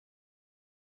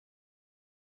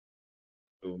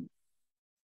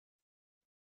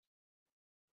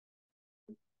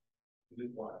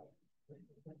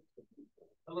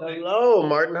Hello,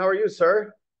 Martin. How are you,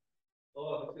 sir?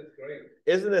 Oh, this is great.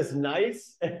 Isn't this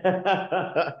nice?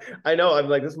 I know. I'm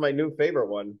like, this is my new favorite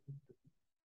one.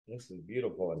 This is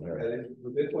beautiful in here.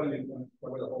 With this one, you can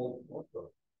cover the whole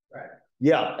photo. Right.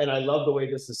 Yeah, and I love the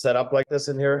way this is set up like this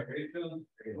in here.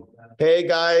 Hey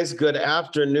guys, good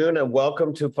afternoon and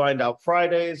welcome to Find Out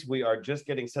Fridays. We are just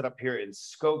getting set up here in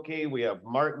Skokie. We have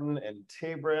Martin and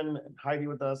Tabrin and Heidi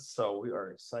with us, so we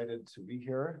are excited to be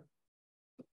here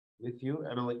with you.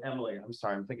 Emily, I'm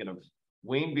sorry, I'm thinking of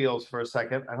Wayne Beals for a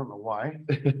second. I don't know why,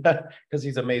 because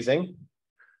he's amazing.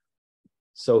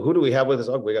 So who do we have with us?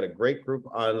 Oh, we got a great group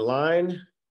online.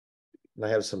 And I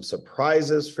have some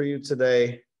surprises for you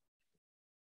today.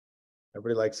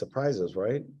 Everybody likes surprises,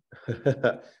 right?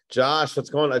 Josh, what's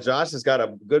going on? Josh has got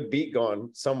a good beat going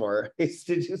somewhere. Did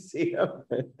you see him?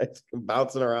 He's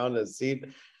bouncing around in his seat.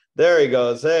 There he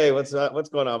goes. Hey, what's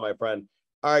going on, my friend?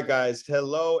 All right, guys.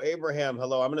 Hello, Abraham.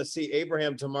 Hello. I'm going to see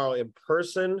Abraham tomorrow in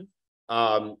person.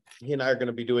 He and I are going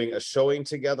to be doing a showing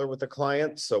together with a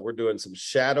client. So we're doing some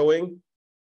shadowing.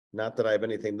 Not that I have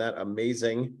anything that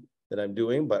amazing that I'm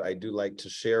doing, but I do like to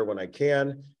share when I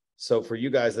can. So for you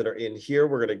guys that are in here,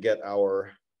 we're going to get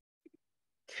our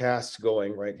cast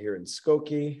going right here in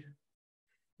Skokie.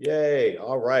 Yay.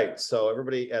 All right. So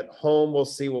everybody at home will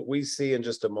see what we see in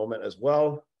just a moment as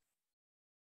well.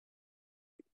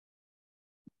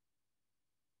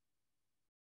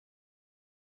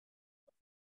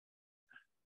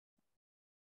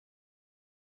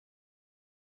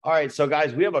 All right, so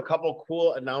guys, we have a couple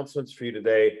cool announcements for you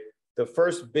today. The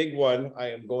first big one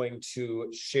I am going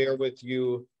to share with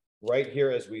you right here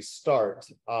as we start.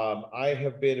 I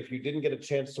have been, if you didn't get a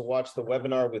chance to watch the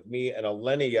webinar with me and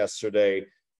Eleni yesterday,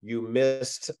 you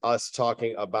missed us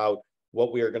talking about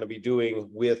what we are going to be doing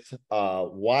with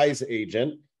Wise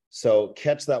Agent. So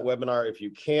catch that webinar if you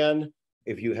can.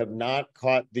 If you have not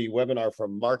caught the webinar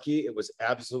from Marky, it was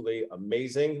absolutely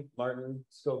amazing. Martin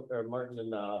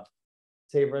and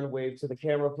Tabrin, wave to the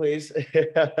camera, please.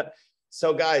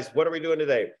 So guys, what are we doing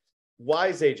today?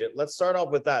 Wise Agent, let's start off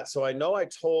with that. So I know I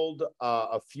told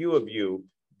a few of you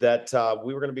that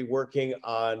we were going to be working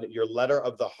on your letter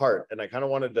of the heart. And I kind of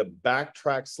wanted to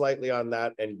backtrack slightly on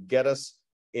that and get us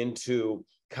into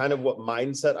kind of what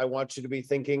mindset I want you to be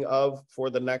thinking of for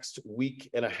the next week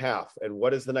and a half. And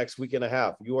what is the next week and a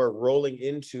half? You are rolling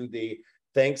into the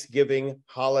Thanksgiving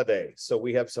holiday. So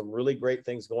we have some really great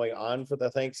things going on for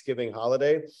the Thanksgiving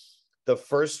holiday. The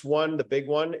first one, the big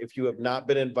one, if you have not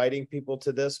been inviting people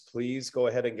to this, please go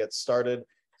ahead and get started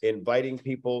inviting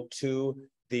people to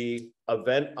the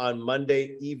event on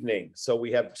Monday evening. So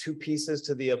we have two pieces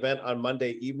to the event on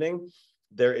Monday evening.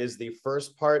 There is the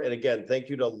first part. And again, thank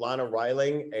you to Lana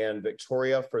Reiling and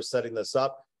Victoria for setting this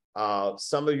up.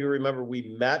 Some of you remember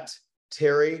we met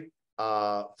Terry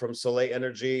from Soleil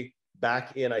Energy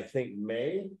back in, I think,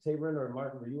 May. Tabrin or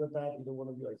Martin, were you at that? Either one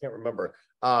of you? I can't remember.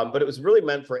 But it was really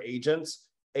meant for agents.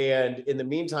 And in the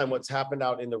meantime, what's happened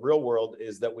out in the real world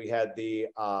is that we had the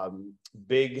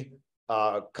big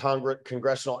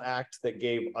congressional act that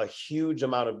gave a huge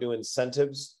amount of new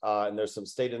incentives. And there's some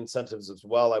state incentives as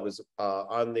well. I was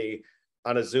on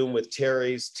a Zoom with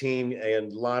Terry's team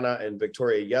and Lana and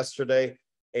Victoria yesterday.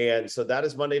 And so that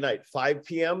is Monday night. 5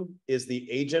 p.m. is the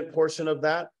agent portion of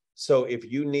that. So if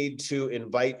you need to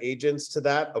invite agents to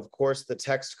that, of course, the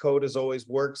text code as always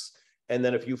works. And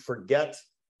then if you forget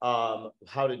how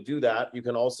to do that, you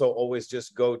can also always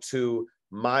just go to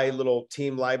my little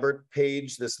Team Liebert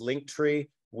page, this link tree,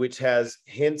 which has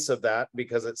hints of that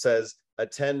because it says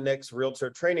attend Nick's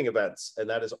Realtor training events. And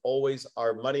that is always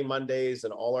our Money Mondays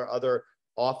and all our other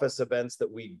office events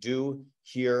that we do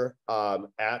here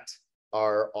at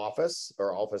our office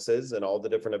or offices and all the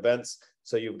different events.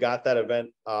 So you've got that event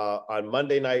on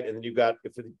Monday night, and then you've got,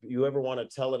 if you ever want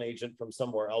to tell an agent from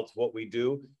somewhere else what we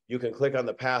do, you can click on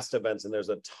the past events, and there's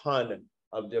a ton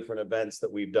of different events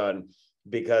that we've done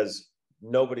because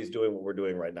nobody's doing what we're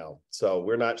doing right now. So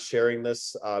we're not sharing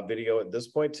this video at this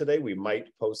point today. We might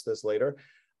post this later.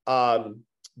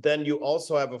 Then you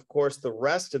also have, of course, the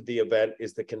rest of the event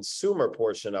is the consumer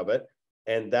portion of it,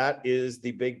 and that is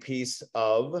the big piece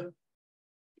of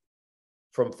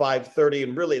from 5:30,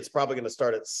 and really it's probably going to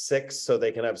start at 6 so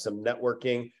they can have some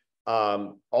networking.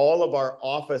 All of our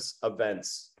office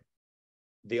events,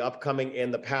 the upcoming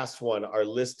and the past one, are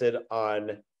listed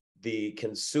on the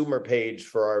consumer page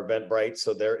for our Eventbrite.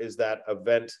 So there is that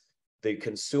event, the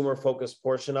consumer focused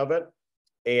portion of it.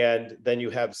 And then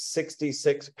you have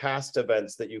 66 past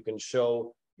events that you can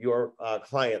show your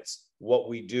clients what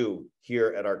we do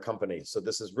here at our company. So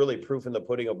this is really proof in the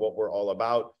pudding of what we're all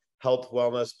about: health,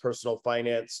 wellness, personal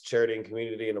finance, charity and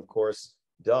community, and of course,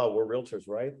 Duh, we're realtors,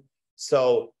 right?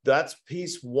 So that's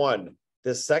piece one.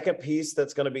 The second piece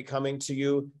that's going to be coming to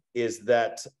you is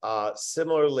that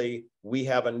similarly, we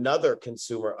have another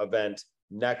consumer event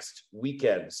next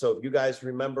weekend. So if you guys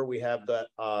remember, we have that,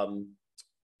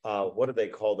 what do they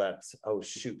call that? Oh,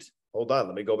 shoot. Hold on.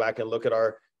 Let me go back and look at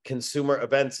our consumer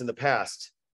events in the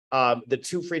past. The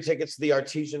 2 free tickets to the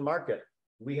Artesian Market.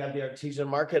 We have the Artesian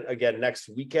Market again next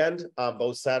weekend,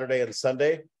 both Saturday and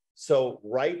Sunday. So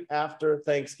right after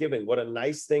Thanksgiving, what a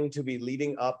nice thing to be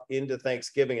leading up into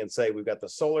Thanksgiving and say, we've got the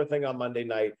solar thing on Monday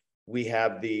night. We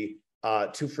have the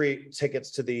 2 free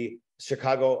tickets to the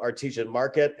Chicago Artesian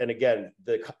Market. And again,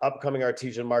 the upcoming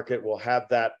Artesian Market will have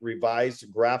that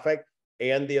revised graphic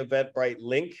and the Eventbrite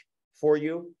link for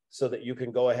you so that you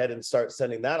can go ahead and start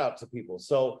sending that out to people.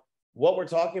 So what we're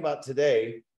talking about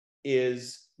today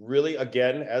is really,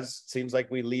 again, as seems like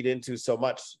we lead into so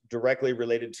much, directly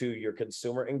related to your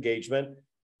consumer engagement.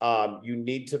 You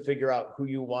need to figure out who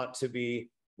you want to be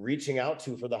reaching out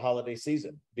to for the holiday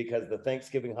season, because the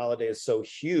Thanksgiving holiday is so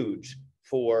huge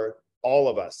for all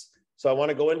of us. So I want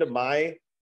to go into my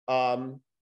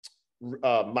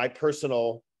my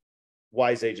personal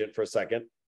Wise Agent for a second,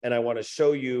 and I want to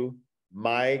show you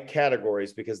my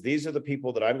categories, because these are the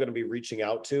people that I'm going to be reaching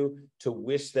out to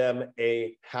wish them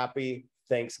a happy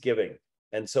Thanksgiving.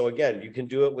 And so again, you can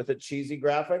do it with a cheesy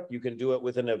graphic, you can do it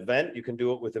with an event, you can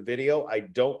do it with a video. I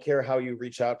don't care how you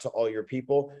reach out to all your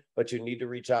people, but you need to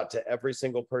reach out to every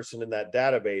single person in that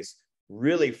database,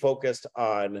 really focused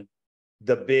on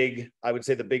the big, I would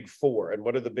say the big 4. And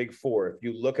what are the big 4? If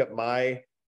you look at my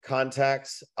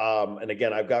contacts, and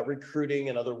again, I've got recruiting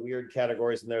and other weird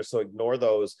categories in there, so ignore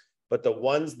those. But the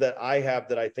ones that I have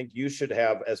that I think you should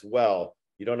have as well,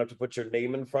 you don't have to put your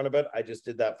name in front of it, I just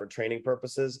did that for training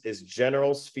purposes, is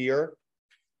general sphere.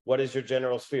 What is your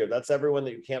general sphere? That's everyone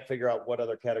that you can't figure out what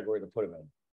other category to put them in.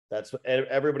 That's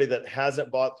everybody that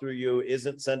hasn't bought through you,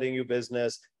 isn't sending you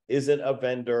business, isn't a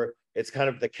vendor. It's kind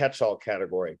of the catch-all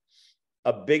category.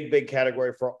 A big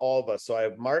category for all of us. So I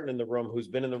have Martin in the room, who's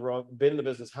been in the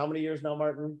business. How many years now,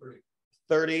 Martin?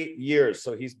 30 years.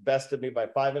 So he's bested me by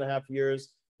 5.5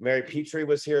 years. Mary Petrie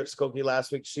was here at Skokie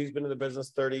last week. She's been in the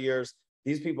business 30 years.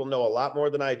 These people know a lot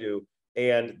more than I do,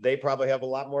 and they probably have a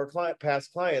lot more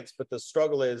past clients, but the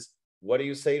struggle is, what do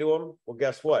you say to them? Well,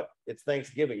 guess what? It's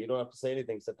Thanksgiving. You don't have to say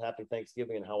anything except happy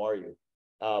Thanksgiving and how are you?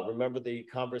 Remember the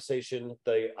conversation,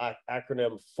 the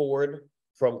acronym FORD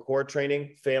from core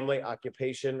training: family,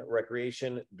 occupation,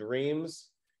 recreation, dreams.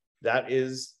 That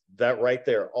is that right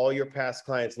there. All your past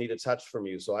clients need a touch from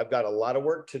you. So I've got a lot of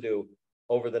work to do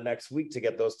over the next week to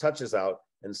get those touches out,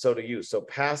 and so do you. So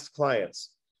past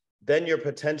clients. Then your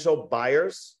potential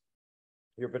buyers,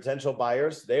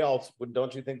 they all,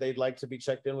 don't you think they'd like to be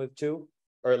checked in with too?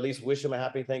 Or at least wish them a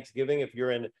happy Thanksgiving. If you're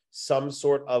in some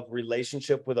sort of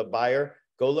relationship with a buyer,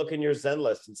 go look in your Zen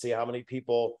list and see how many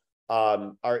people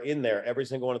are in there. Every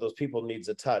single one of those people needs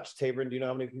a touch. Tabron, do you know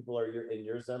how many people are in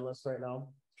your Zen list right now?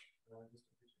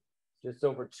 Just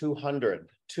over 200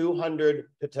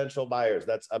 potential buyers.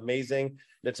 That's amazing.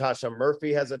 Natasha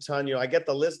Murphy has a ton. You know, I get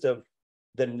the list of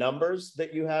the numbers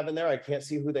that you have in there. I can't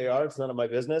see who they are. It's none of my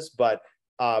business, but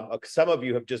some of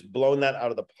you have just blown that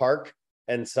out of the park,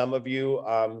 and some of you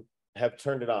have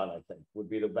turned it on, I think would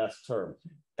be the best term.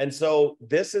 And so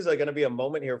this is going to be a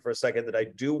moment here for a second that I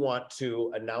do want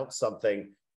to announce something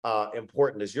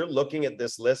important. As you're looking at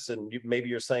this list, and maybe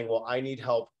you're saying, well, I need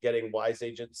help getting Wise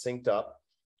Agent synced up.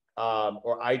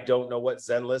 Or I don't know what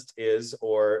Zenlist is,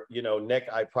 or, you know, Nick,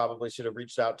 I probably should have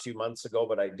reached out to you months ago,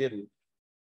 but I didn't.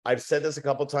 I've said this a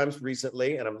couple times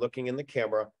recently, and I'm looking in the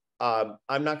camera. I'm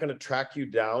not going to track you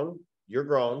down. You're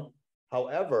grown.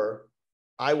 However,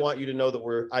 I want you to know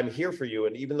that I'm here for you.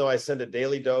 And even though I send a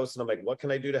daily dose and I'm like, what can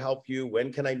I do to help you?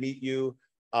 When can I meet you?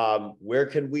 Where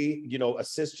can we, you know,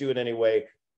 assist you in any way?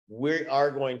 We are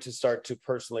going to start to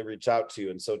personally reach out to you.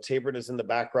 And so Tabron is in the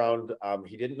background.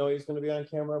 He didn't know he was going to be on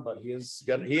camera, but he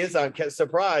is on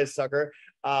surprise, sucker.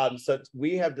 So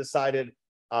we have decided,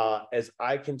 as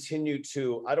I continue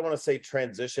to, I don't want to say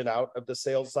transition out of the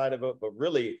sales side of it, but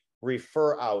really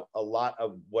refer out a lot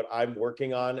of what I'm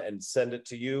working on and send it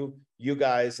to you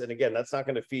guys. And again, that's not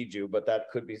going to feed you, but that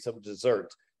could be some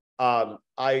dessert.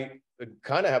 I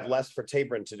kind of have less for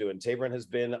Tabron to do, and Tabron has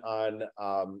been on,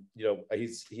 you know,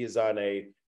 he is on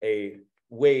a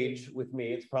wage with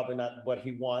me. It's probably not what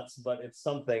he wants, but it's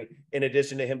something, in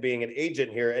addition to him being an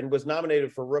agent here, and was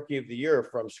nominated for Rookie of the Year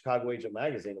from Chicago Agent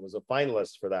Magazine. It was a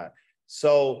finalist for that.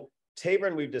 So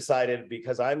Tabron, we've decided,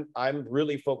 because I'm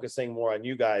really focusing more on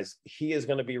you guys, he is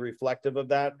going to be reflective of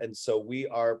that. And so we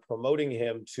are promoting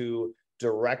him to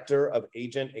Director of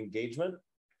Agent Engagement.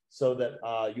 so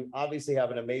that you obviously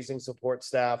have an amazing support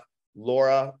staff.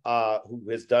 Laura, who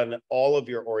has done all of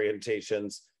your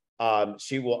orientations,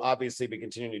 she will obviously be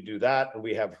continuing to do that. And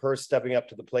we have her stepping up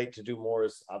to the plate to do more,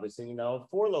 is obviously,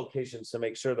 4 locations to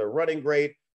make sure they're running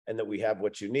great and that we have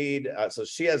what you need. So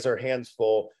she has her hands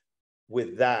full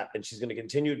with that, and she's going to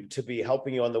continue to be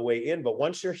helping you on the way in. But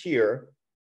once you're here,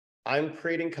 I'm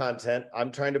creating content.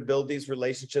 I'm trying to build these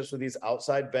relationships with these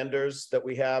outside vendors that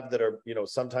we have that are,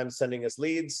 sometimes sending us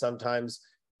leads, sometimes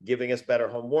giving us better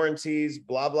home warranties,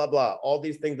 blah, blah, blah. All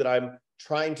these things that I'm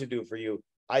trying to do for you.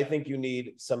 I think you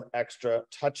need some extra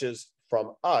touches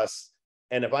from us.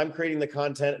 And if I'm creating the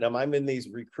content and I'm in these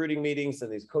recruiting meetings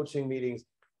and these coaching meetings,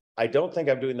 I don't think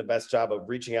I'm doing the best job of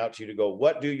reaching out to you to go,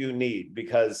 what do you need?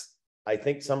 Because I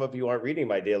think some of you aren't reading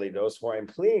my daily dose where I'm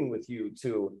pleading with you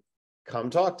to come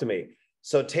talk to me.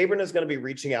 So Tabron is going to be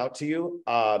reaching out to you.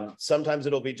 Sometimes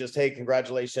it'll be just, hey,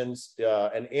 congratulations.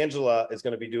 And Angela is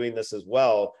going to be doing this as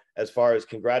well, as far as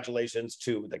congratulations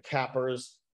to the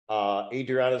cappers.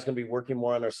 Adriana is going to be working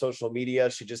more on our social media.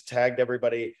 She just tagged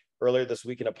everybody earlier this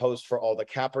week in a post for all the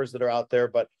cappers that are out there.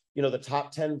 But, the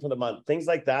top 10 for the month, things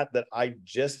like that I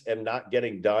just am not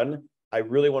getting done. I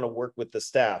really want to work with the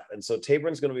staff. And so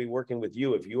Tabron's going to be working with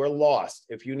you. If you are lost,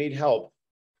 if you need help,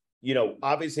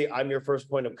 obviously I'm your first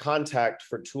point of contact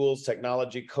for tools,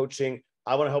 technology, coaching.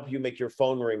 I want to help you make your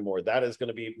phone ring more. That is going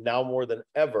to be now more than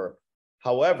ever.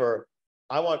 However,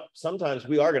 sometimes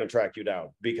we are going to track you down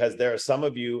because there are some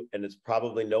of you, and it's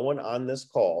probably no one on this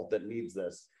call that needs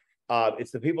this.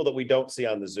 It's the people that we don't see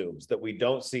on the Zooms, that we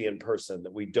don't see in person,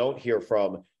 that we don't hear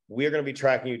from. We're going to be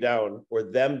tracking you down, or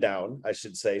them down, I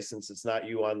should say, since it's not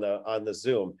you on the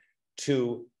Zoom,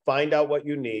 to find out what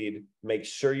you need, make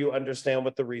sure you understand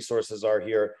what the resources are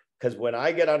here. Because when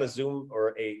I get on a Zoom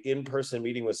or a in-person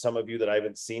meeting with some of you that I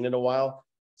haven't seen in a while,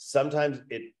 sometimes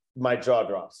my jaw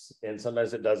drops, and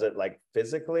sometimes it does it like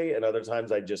physically, and other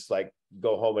times I just like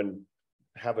go home and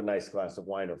have a nice glass of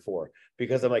wine or 4,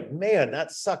 because I'm like, man,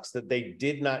 that sucks that they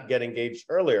did not get engaged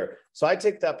earlier. So I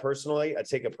take that personally. I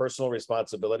take a personal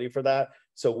responsibility for that.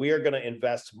 So we are going to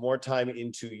invest more time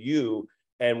into you.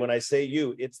 And when I say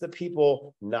you, it's the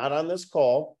people not on this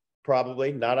call,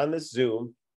 probably not on this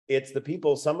Zoom. It's the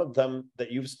people, some of them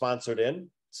that you've sponsored in,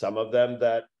 some of them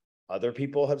that other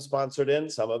people have sponsored in,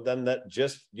 some of them that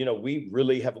just, we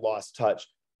really have lost touch.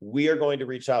 We are going to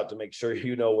reach out to make sure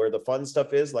you know where the fun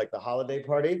stuff is, like the holiday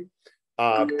party,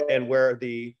 and where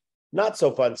the not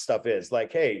so fun stuff is,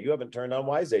 like, hey, you haven't turned on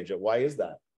Wise Agent. Why is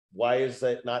that? Why is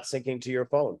it not syncing to your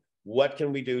phone? What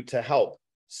can we do to help?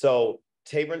 So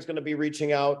Tabron's going to be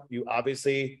reaching out. You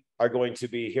obviously are going to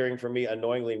be hearing from me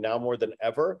annoyingly now more than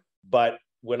ever. But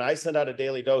when I send out a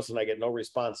daily dose and I get no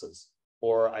responses,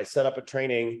 or I set up a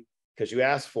training because you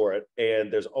asked for it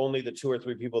and there's only the 2 or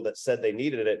 3 people that said they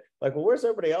needed it, like, well, where's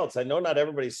everybody else? I know not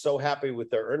everybody's so happy with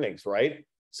their earnings, right?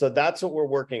 So that's what we're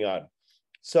working on.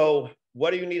 So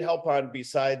what do you need help on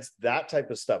besides that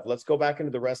type of stuff? Let's go back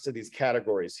into the rest of these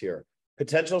categories here.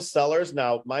 Potential sellers.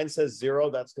 Now, mine says 0.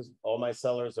 That's because all my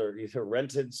sellers are either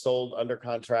rented, sold, under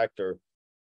contract, or,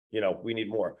 we need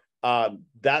more.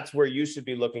 That's where you should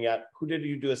be looking at. Who did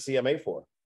you do a CMA for?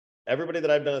 Everybody that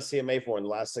I've done a CMA for in the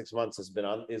last 6 months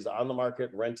is on the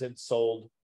market, rented, sold,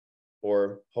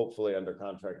 or hopefully under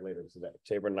contract later today.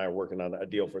 Tabron and I are working on a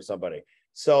deal for somebody.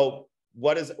 So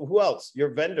who else? Your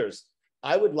vendors.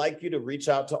 I would like you to reach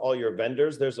out to all your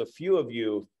vendors. There's a few of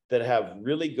you that have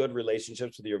really good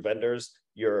relationships with your vendors,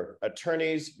 your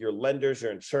attorneys, your lenders,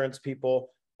 your insurance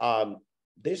people.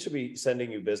 They should be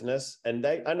sending you business. And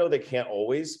I know they can't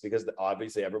always, because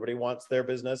obviously everybody wants their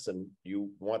business and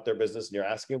you want their business and you're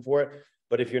asking for it.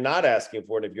 But if you're not asking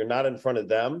for it, if you're not in front of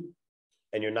them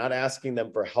and you're not asking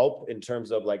them for help in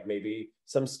terms of like maybe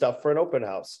some stuff for an open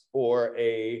house or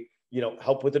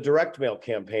help with a direct mail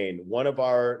campaign. One of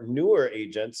our newer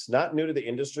agents, not new to the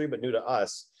industry, but new to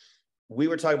us, we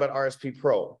were talking about RSP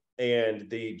Pro and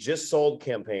the Just Sold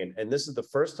campaign. And this is the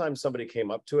first time somebody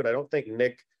came up to it. I don't think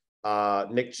Nick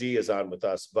G is on with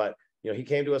us, but he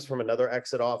came to us from another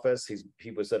exit office.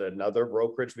 He was at another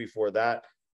brokerage before that.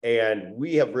 And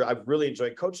I've really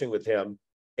enjoyed coaching with him.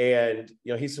 And,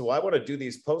 he said, well, I want to do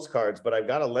these postcards, but I've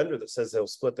got a lender that says they'll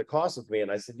split the cost with me.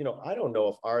 And I said, I don't know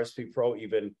if RSP Pro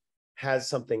even has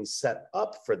something set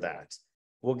up for that.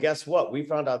 Well, guess what? We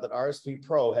found out that RSP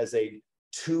Pro has a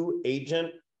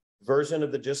 2-agent version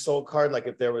of the Just Sold card. Like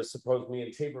if there was, suppose me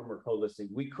and Tabron were co-listing,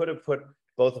 we could have put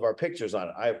both of our pictures on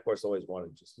it. I, of course, always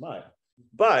wanted just mine.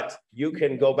 But you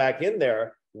can go back in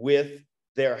there with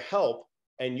their help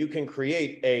and you can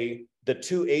create the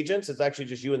 2 agents. It's actually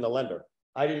just you and the lender.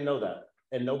 I didn't know that.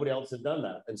 And nobody else had done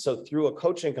that. And so through a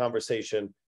coaching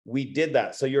conversation, we did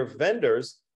that. So your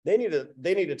vendors, they need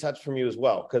a touch from you as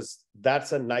well, because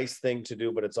that's a nice thing to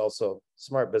do, but it's also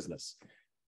smart business.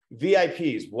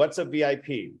 VIPs, what's a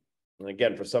VIP? And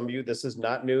again, for some of you, this is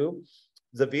not new.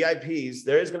 The VIPs,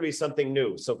 there is going to be something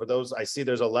new. So for those, I see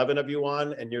there's 11 of you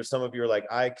on, and some of you are like,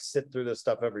 I sit through this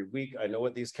stuff every week. I know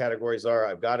what these categories are.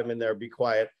 I've got them in there. Be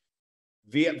quiet.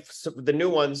 The new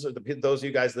ones are those of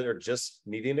you guys that are just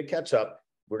needing to catch up.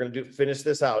 We're going to finish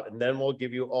this out, and then we'll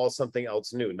give you all something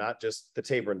else new, not just the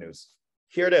Tabor news.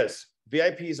 Here it is.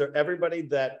 VIPs are everybody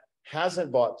that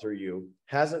hasn't bought through you,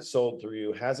 hasn't sold through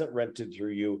you, hasn't rented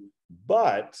through you,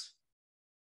 but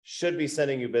should be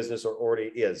sending you business or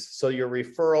already is. So your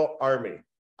referral army.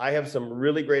 I have some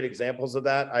really great examples of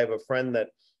that. I have a friend that,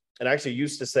 and actually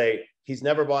used to say, he's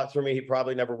never bought through me. He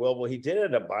probably never will. Well, he did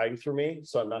end up buying through me.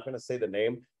 So I'm not going to say the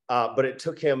name, but it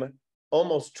took him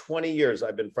almost 20 years.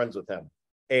 I've been friends with him.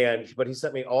 But he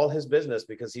sent me all his business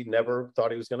because he never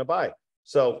thought he was going to buy.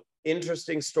 So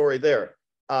interesting story there.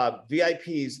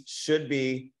 VIPs should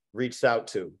be reached out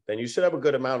to. Then you should have a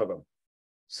good amount of them.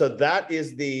 So that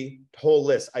is the whole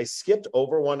list. I skipped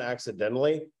over one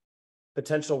accidentally.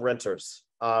 Potential renters.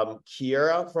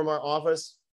 Kiera from our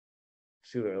office,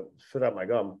 shoot out my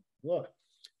gum. Look,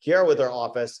 Kiera with our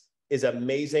office is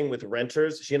amazing with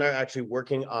renters. She and I are actually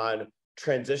working on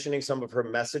transitioning some of her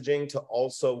messaging to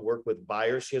also work with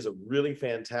buyers. She has a really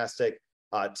fantastic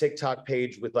TikTok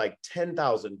page with like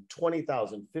 10,000,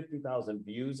 20,000, 50,000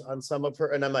 views on some of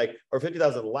her. And I'm like, or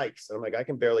 50,000 likes. And I'm like, I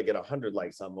can barely get 100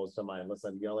 likes on most of mine unless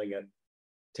I'm yelling at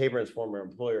Tabor's former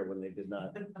employer when they did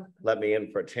not let me in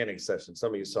for a tanning session.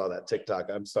 Some of you saw that TikTok.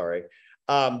 I'm sorry.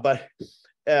 But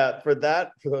for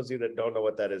those of you that don't know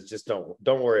what that is, just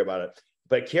don't worry about it.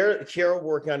 But Kiera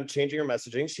working on changing her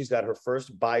messaging. She's got her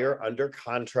first buyer under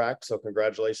contract. So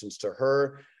congratulations to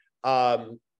her.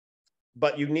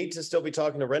 But you need to still be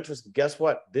talking to renters. Guess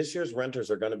what? This year's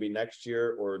renters are going to be next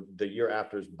year or the year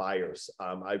after's buyers.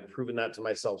 I've proven that to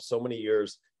myself so many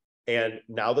years. And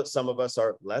now that some of us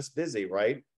are less busy,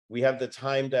 right? We have the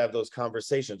time to have those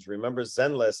conversations. Remember,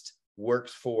 Zenlist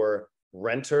works for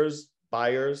renters,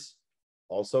 buyers,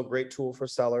 also a great tool for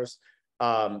sellers.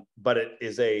 But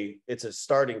it's a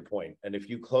starting point. And if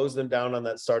you close them down on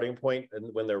that starting point,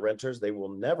 and when they're renters, they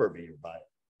will never be your buyer.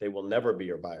 They will never be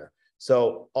your buyer.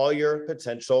 So all your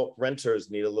potential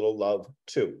renters need a little love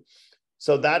too.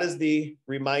 So that is the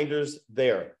reminders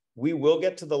there. We will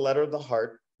get to the letter of the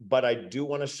heart, but I do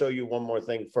want to show you one more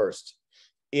thing first.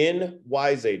 In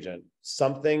Wise Agent,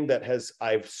 something that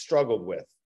I've struggled with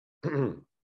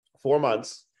 4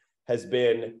 months has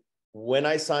been when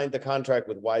I signed the contract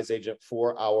with Wise Agent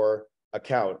for our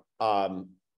account,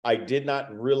 I did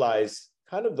not realize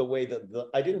kind of the way that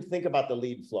I didn't think about the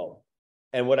lead flow.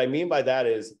 And what I mean by that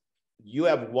is you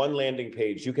have one landing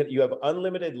page. You have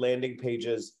unlimited landing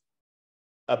pages,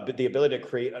 the ability to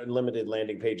create unlimited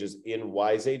landing pages in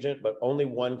Wise Agent, but only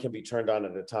one can be turned on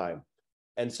at a time.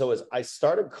 And so as I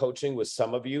started coaching with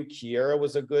some of you, Kiera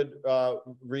was a good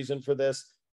reason for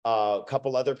this. A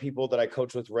couple other people that I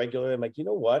coach with regularly, I'm like, you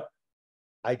know what?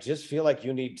 I just feel like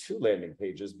you need 2 landing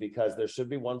pages because there should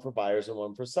be one for buyers and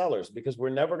one for sellers, because we're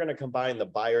never going to combine the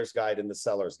buyer's guide and the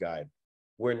seller's guide.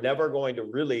 We're never going to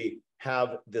really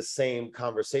have the same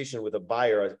conversation with a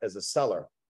buyer as a seller.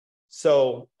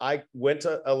 So I went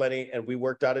to Eleni and we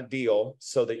worked out a deal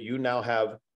so that you now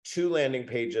have 2 landing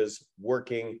pages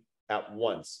working at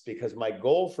once, because my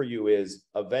goal for you is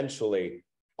eventually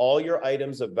all your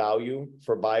items of value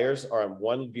for buyers are on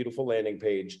one beautiful landing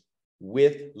page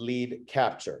with lead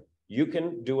capture. You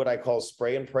can do what I call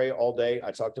spray and pray all day.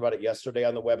 I talked about it yesterday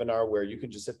on the webinar where you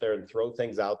can just sit there and throw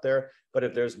things out there. But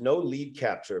if there's no lead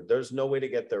capture, if there's no way to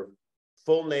get their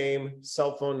full name,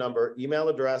 cell phone number, email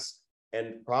address,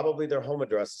 and probably their home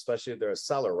address, especially if they're a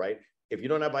seller, right? If you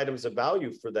don't have items of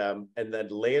value for them and then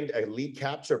land a lead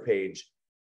capture page,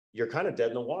 you're kind of dead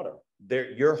in the water.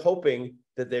 You're hoping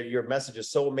that your message is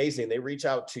so amazing, they reach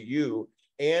out to you,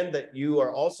 and that you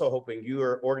are also hoping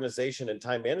your organization and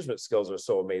time management skills are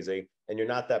so amazing and you're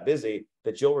not that busy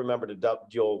that you'll remember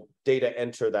you'll data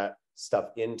enter that stuff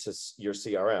into your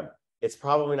CRM. It's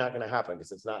probably not going to happen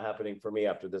because it's not happening for me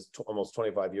after this almost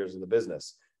 25 years in the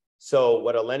business. So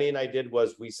what Eleni and I did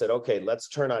was we said, okay, let's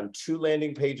turn on 2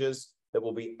 landing pages that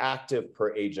will be active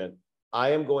per agent. I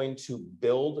am going to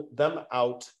build them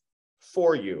out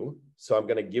for you. So I'm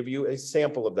going to give you a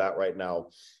sample of that right now.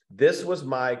 This was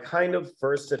my kind of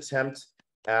first attempt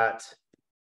at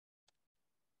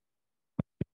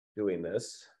doing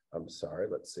this. I'm sorry,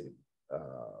 let's see.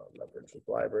 Leverage with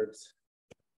Libraries.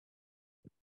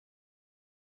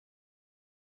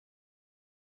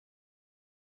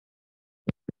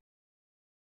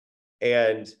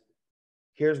 And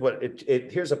here's what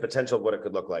here's a potential of what it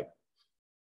could look like.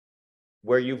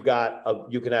 Where you've got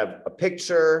you can have a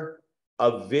picture,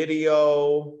 a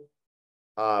video,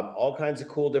 all kinds of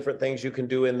cool different things you can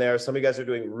do in there. Some of you guys are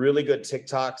doing really good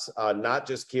TikToks, not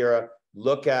just Kira.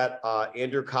 Look at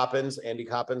Andy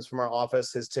Coppins from our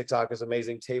office. His TikTok is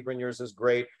amazing. Tabrin, yours is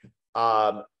great.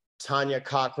 Tanya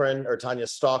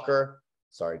Stalker.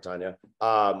 Sorry, Tanya,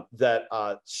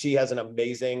 she has an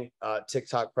amazing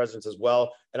TikTok presence as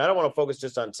well. And I don't want to focus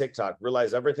just on TikTok.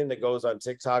 Realize everything that goes on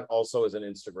TikTok also is an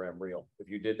Instagram reel. If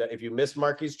you did that, if you missed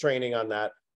Marky's training on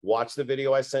that, watch the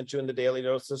video I sent you in the daily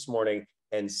notes this morning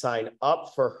and sign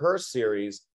up for her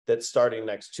series that's starting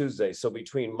next Tuesday. So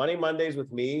between Money Mondays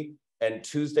with me and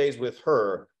Tuesdays with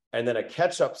her, and then a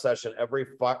catch-up session every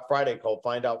Friday called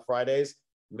Find Out Fridays,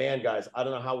 man, guys, I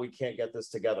don't know how we can't get this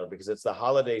together because it's the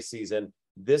holiday season.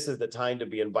 This is the time to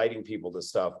be inviting people to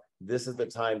stuff. This is the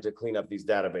time to clean up these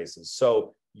databases.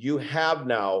 So you have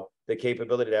now the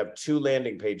capability to have 2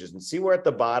 landing pages, and see where at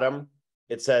the bottom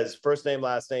it says first name,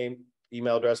 last name,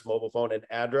 email address, mobile phone, and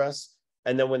address.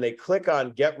 And then when they click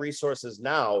on get resources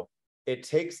now, it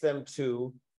takes them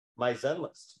to my Zen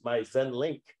list, my Zen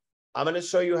link. I'm going to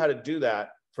show you how to do that.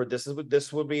 For this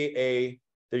would be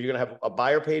you're going to have a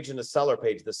buyer page and a seller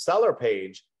page. The seller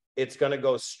page, it's going to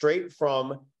go straight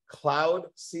from Cloud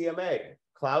CMA.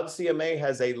 Cloud CMA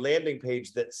has a landing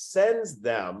page that sends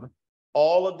them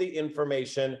all of the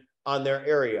information on their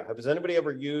area. Has anybody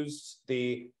ever used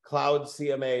the Cloud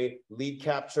CMA lead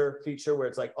capture feature where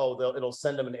it's like, oh, it'll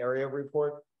send them an area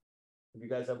report? Have you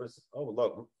guys ever? Oh,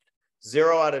 look,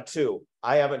 0 out of 2.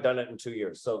 I haven't done it in 2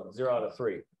 years, so 0 out of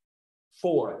 3.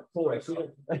 4.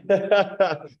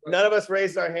 None of us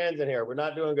raised our hands in here. We're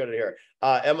not doing good in here.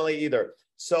 Emily either.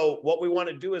 So what we want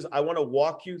to do is I want to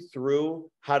walk you through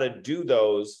how to do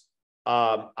those.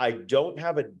 I don't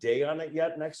have a day on it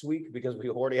yet next week because we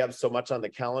already have so much on the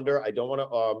calendar. I don't want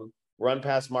to run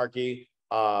past Marky.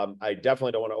 I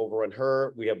definitely don't want to overrun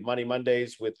her. We have Money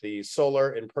Mondays with the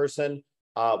solar in person,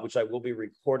 which I will be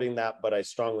recording that, but I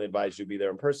strongly advise you be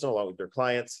there in person along with your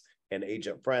clients and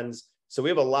agent friends. So we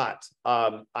have a lot.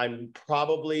 I'm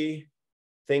probably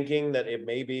thinking that it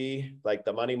may be like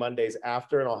the Money Mondays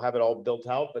after, and I'll have it all built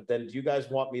out. But then do you guys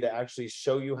want me to actually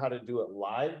show you how to do it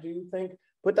live, do you think?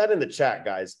 Put that in the chat,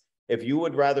 guys. If you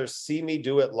would rather see me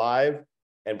do it live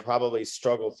and probably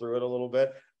struggle through it a little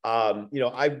bit.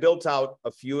 I've built out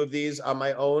a few of these on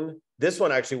my own. This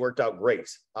one actually worked out great.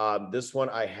 This one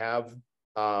I have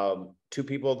 2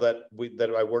 people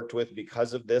that I worked with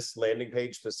because of this landing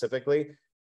page specifically.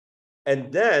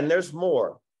 And then there's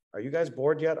more. Are you guys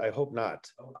bored yet? I hope not.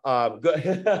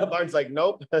 Good. Martin's like,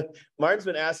 nope. Martin's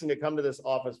been asking to come to this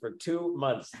office for 2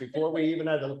 months before we even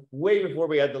had way before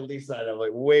we had the lease signed. I'm like,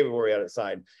 way before we had it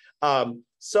signed.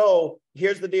 So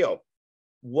here's the deal.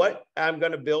 What I'm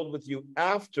going to build with you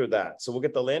after that. So we'll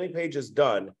get the landing pages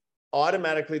done.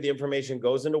 Automatically, the information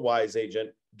goes into Wise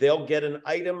Agent. They'll get an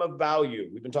item of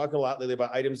value. We've been talking a lot lately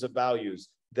about items of values.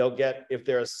 They'll get, if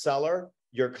they're a seller,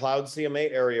 your Cloud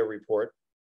CMA area report.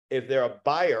 If they're a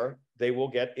buyer, they will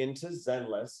get into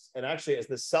Zenlist. And actually, as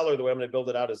the seller, the way I'm going to build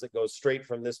it out is it goes straight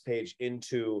from this page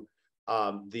into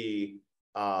the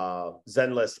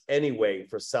Zenlist anyway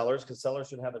for sellers, because sellers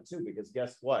should have it too. Because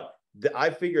guess what? I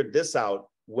figured this out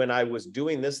when I was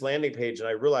doing this landing page, and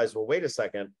I realized, well, wait a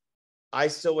second. I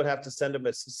still would have to send them a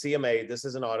CMA. This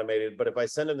isn't automated, but if I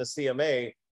send them the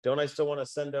CMA, don't I still want to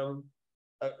send them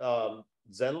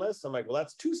Zenlist? I'm like, well,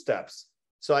 that's 2 steps.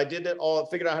 So I did it all,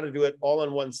 figured out how to do it all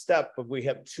in 1 step, but we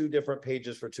have 2 different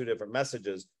pages for 2 different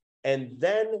messages. And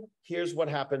then here's what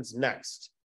happens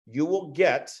next. You will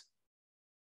get,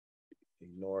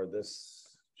 ignore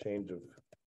this change of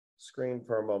screen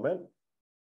for a moment.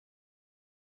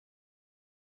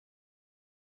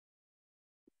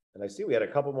 And I see we had a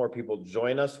couple more people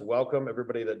join us. Welcome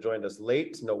everybody that joined us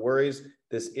late. No worries.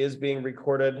 This is being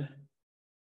recorded,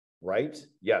 right?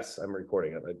 Yes, I'm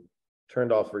recording it. I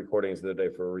turned off recordings the other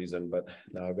day for a reason, but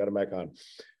now I've got them back on.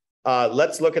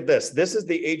 Let's look at this. This is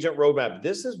the agent roadmap.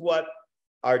 This is what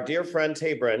our dear friend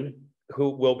Tabrin, who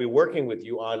will be working with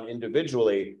you on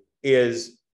individually,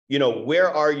 is, where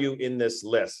are you in this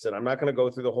list? And I'm not going to go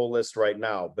through the whole list right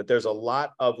now, but there's a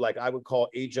lot of, like, I would call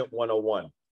Agent 101.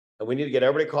 And we need to get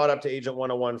everybody caught up to Agent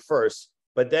 101 first.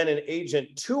 But then in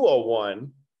Agent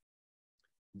 201,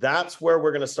 that's where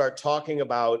we're going to start talking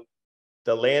about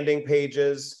the landing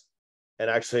pages. And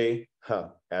actually,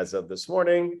 as of this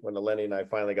morning, when Eleni and I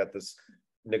finally got this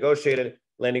negotiated,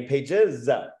 landing pages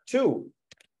 2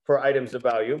 for items of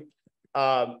value,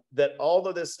 that all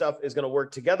of this stuff is going to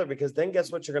work together, because then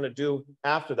guess what you're going to do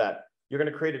after that? You're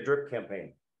going to create a drip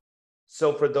campaign.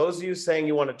 So for those of you saying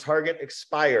you want to target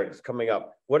expireds coming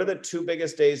up, what are the two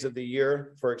biggest days of the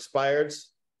year for expireds?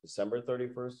 December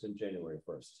 31st and January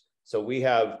 1st. So we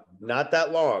have not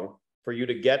that long for you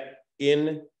to get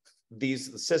in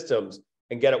these systems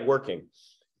and get it working.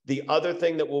 The other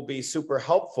thing that will be super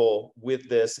helpful with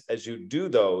this as you do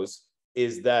those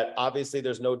is that obviously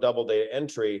there's no double data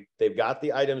entry. They've got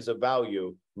the items of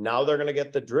value. Now they're going to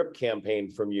get the drip campaign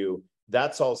from you.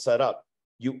 That's all set up.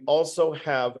 You also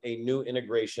have a new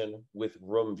integration with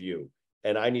RoomView,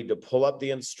 and I need to pull up the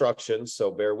instructions.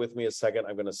 So bear with me a second.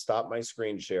 I'm going to stop my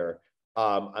screen share.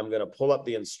 I'm going to pull up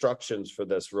the instructions for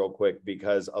this real quick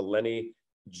because Eleni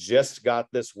just got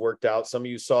this worked out. Some of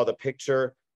you saw the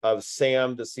picture of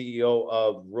Sam, the CEO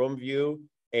of RoomView,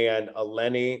 and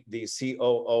Eleni, the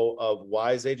COO of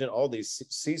Wise Agent, all these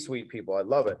C-suite people. I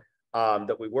love it,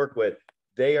 that we work with.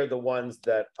 They are the ones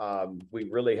that we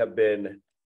really have been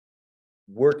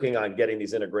working on getting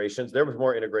these integrations. There was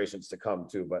more integrations to come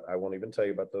too, but I won't even tell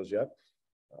you about those yet.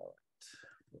 All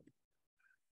right.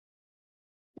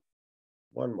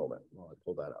 One moment while I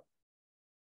pull that up.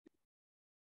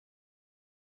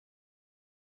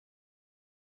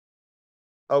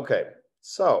 Okay,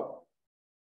 so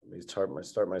let me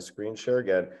start my screen share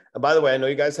again. And by the way, I know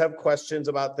you guys have questions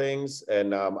about things,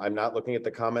 and I'm not looking at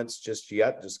the comments just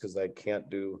yet, just because I can't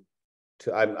do.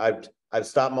 I've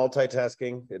stopped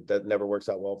multitasking. That never works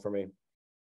out well for me.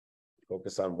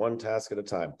 Focus on one task at a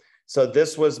time. So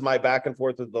this was my back and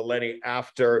forth with Eleni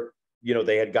after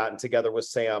they had gotten together with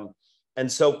Sam.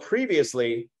 And so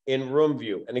previously in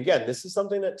RoomView, and again, this is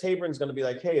something that Tabron's going to be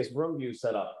like, hey, is RoomView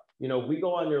set up? We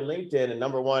go on your LinkedIn, and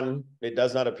number one, it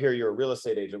does not appear you're a real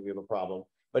estate agent. We have a problem.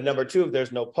 But number two, if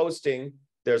there's no posting,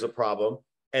 there's a problem.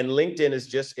 And LinkedIn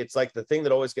is it's like the thing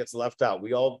that always gets left out.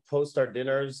 We all post our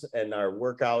dinners and our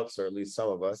workouts, or at least some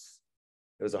of us.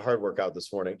 It was a hard workout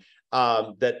this morning.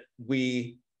 That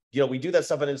we do that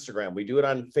stuff on Instagram. We do it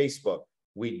on Facebook.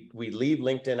 We leave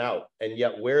LinkedIn out. And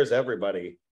yet, where's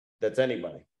everybody that's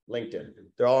anybody? LinkedIn.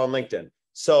 They're all on LinkedIn.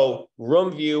 So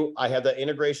RoomView, I have the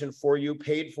integration for you,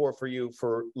 paid for you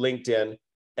for LinkedIn.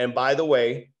 And by the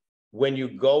way, when you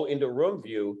go into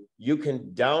RoomView, you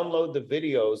can download the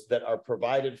videos that are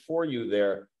provided for you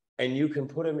there, and you can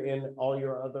put them in all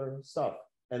your other stuff.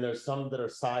 And there's some that are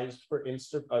sized for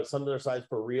some that are sized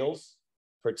for Reels,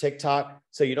 for TikTok.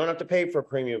 So you don't have to pay for a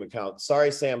premium account.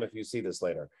 Sorry, Sam, if you see this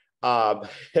later. But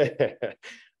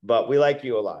we like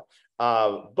you a lot.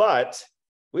 But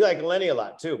we like Eleni a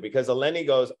lot too, because Eleni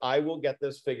goes, I will get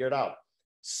this figured out.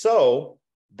 So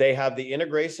they have the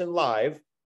integration live,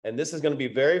 and this is going to be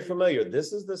very familiar.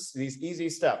 This is these easy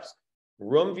steps.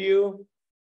 RoomView,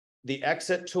 the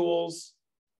exit tools,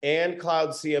 and Cloud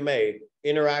CMA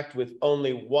interact with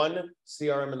only one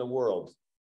CRM in the world.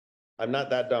 I'm not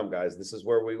that dumb, guys. This is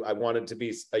where I wanted to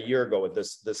be a year ago with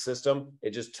this system.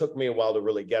 It just took me a while to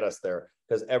really get us there,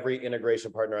 because every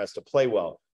integration partner has to play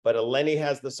well. But Eleni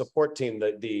has the support team,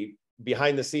 the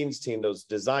behind the scenes team, those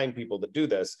design people that do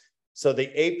this. So the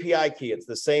API key, it's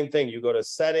the same thing. You go to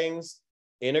settings,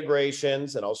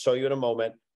 integrations, and I'll show you in a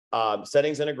moment,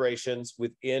 settings, integrations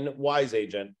within Wise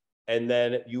Agent. And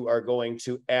then you are going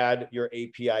to add your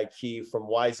API key from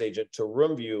Wise Agent to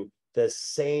RoomView the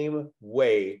same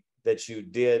way that you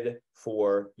did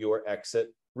for your exit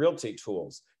realty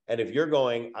tools. And if you're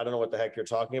going, I don't know what the heck you're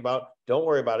talking about, don't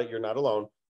worry about it. You're not alone.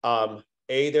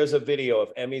 There's a video. If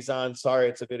Emmy's on, sorry,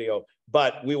 it's a video,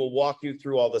 but we will walk you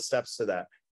through all the steps to that.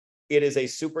 It is a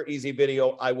super easy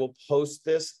video. I will post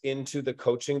this into the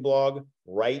coaching blog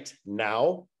right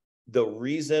now. The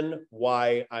reason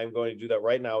why I'm going to do that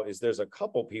right now is there's a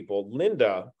couple people.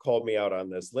 Linda called me out on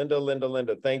this.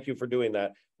 Linda, thank you for doing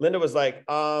that. Linda was like,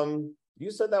 you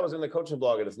said that was in the coaching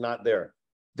blog and it's not there.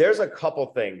 There's a couple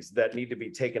things that need to be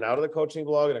taken out of the coaching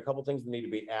blog and a couple things that need to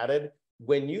be added.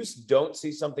 When you don't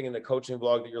see something in the coaching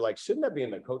blog that you're like, shouldn't that be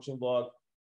in the coaching blog?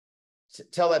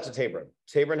 Tell that to Tabron.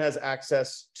 Tabron has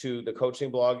access to the coaching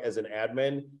blog as an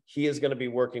admin. He is going to be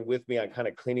working with me on kind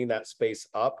of cleaning that space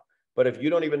up. But if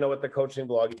you don't even know what the coaching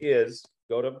blog is,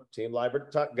 go to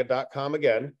teamlibrary.com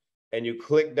again, and you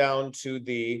click down to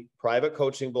the private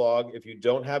coaching blog. If you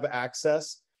don't have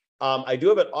access, I do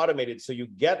have it automated, so you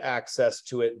get access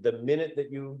to it the minute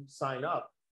that you sign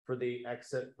up for the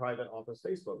Exit Private Office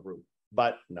Facebook group.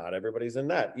 But not everybody's in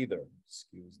that either.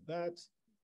 Excuse that.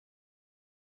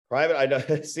 Private, I know.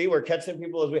 See, we're catching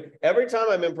people every time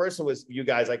I'm in person with you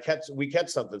guys. We catch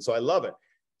something, so I love it.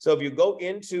 So if you go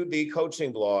into the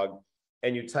coaching blog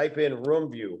and you type in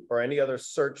RoomView or any other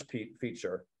search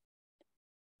feature,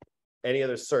 any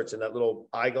other search in that little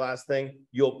eyeglass thing,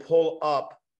 you'll pull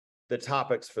up the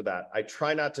topics for that. I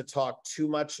try not to talk too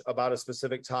much about a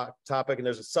specific topic. And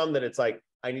there's some that it's like,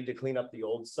 I need to clean up the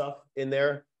old stuff in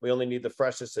there. We only need the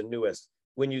freshest and newest.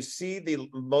 When you see the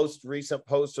most recent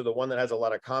post or the one that has a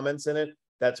lot of comments in it,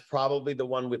 that's probably the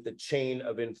one with the chain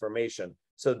of information.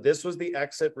 So this was the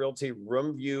Exit Realty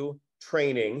Room View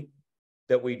training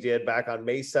that we did back on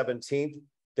May 17th.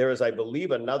 There is, I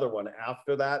believe, another one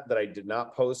after that that I did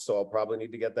not post, so I'll probably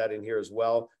need to get that in here as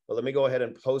well. But let me go ahead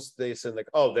and post this in the,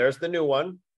 oh, there's the new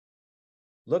one.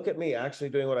 Look at me actually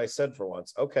doing what I said for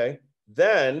once. Okay,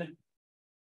 then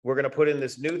we're going to put in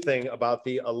this new thing about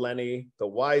the Eleni, the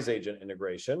Wise Agent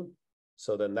integration.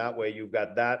 So then that way you've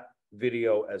got that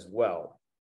video as well.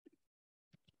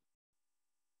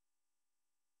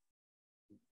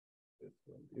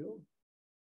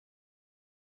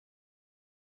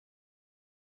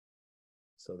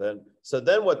 So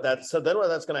then what that's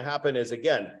going to happen is,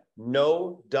 again,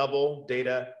 no double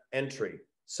data entry.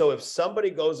 So if somebody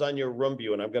goes on your room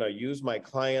view, and I'm going to use my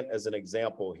client as an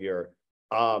example here,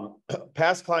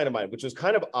 past client of mine, which was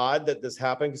kind of odd that this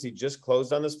happened because he just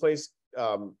closed on this place.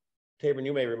 Tabor,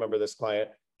 you may remember this client,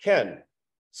 Ken.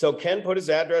 So Ken put his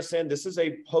address in. This is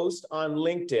a post on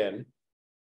LinkedIn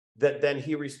that then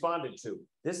he responded to.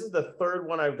 This is the third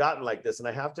one I've gotten like this. And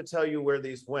I have to tell you where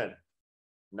these went.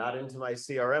 Not into my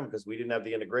CRM because we didn't have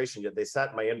the integration yet. They sat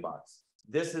in my inbox.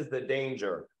 This is the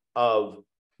danger of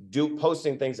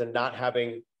posting things and not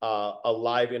having a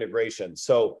live integration.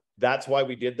 So that's why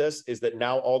we did this, is that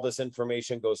now all this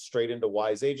information goes straight into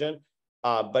Wise Agent.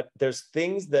 But there's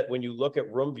things that when you look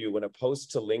at Room View, when it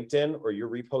posts to LinkedIn or you're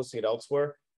reposting it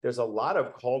elsewhere, there's a lot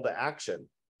of call to action.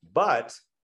 But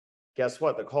guess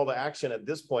what? The call to action at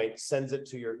this point sends it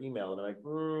to your email. And I'm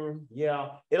like, yeah,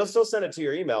 it'll still send it to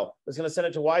your email. It's going to send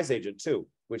it to Wise Agent too,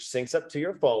 which syncs up to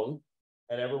your phone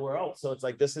and everywhere else. So it's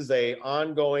like, this is a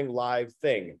ongoing live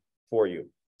thing for you.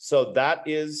 So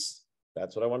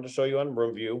that's what I wanted to show you on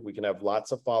Room View. We can have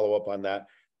lots of follow-up on that.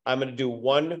 I'm going to do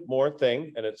one more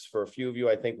thing, and it's for a few of you,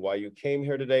 I think, why you came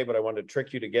here today, but I wanted to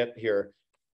trick you to get here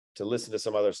to listen to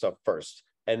some other stuff first.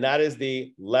 And that is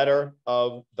the letter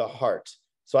of the heart.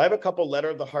 So I have a couple letter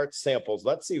of the heart samples.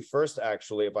 Let's see first,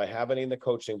 actually, if I have any in the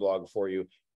coaching blog for you.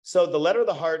 So the letter of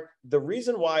the heart, the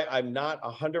reason why I'm not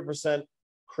 100%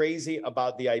 crazy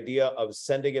about the idea of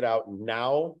sending it out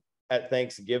now at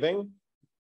Thanksgiving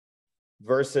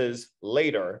versus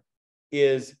later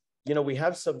is, you know, we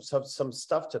have some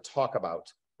stuff to talk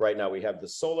about right now. We have the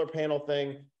solar panel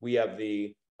thing. We have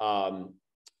the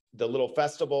little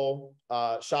festival,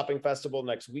 shopping festival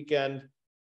next weekend.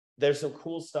 There's some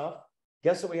cool stuff.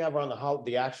 Guess what we have around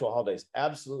the actual holidays?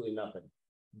 Absolutely nothing,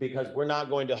 because we're not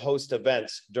going to host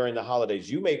events during the holidays.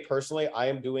 You may personally, I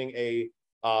am doing a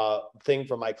thing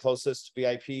for my closest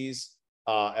VIPs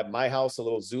at my house, a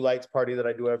little Zoo Lights party that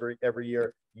I do every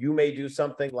year. You may do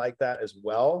something like that as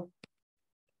well.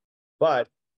 But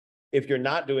if you're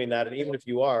not doing that, and even if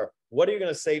you are, what are you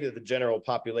going to say to the general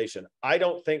population? I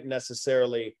don't think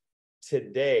necessarily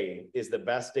today is the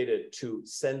best day to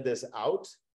send this out,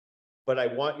 but I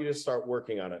want you to start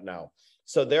working on it now.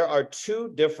 So there are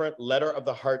 2 different letter of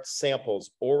the heart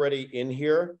samples already in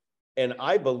here. And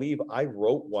I believe I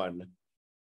wrote one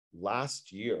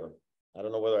last year. I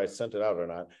don't know whether I sent it out or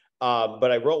not,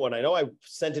 but I wrote one. I know I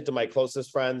sent it to my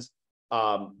closest friends,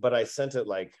 but I sent it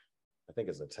like, I think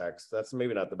as a text. That's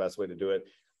maybe not the best way to do it.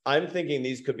 I'm thinking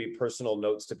these could be personal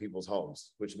notes to people's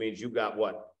homes, which means you've got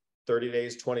what, 30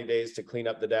 days, 20 days to clean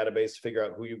up the database, figure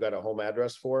out who you got a home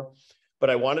address for. But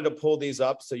I wanted to pull these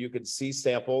up so you could see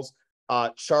samples.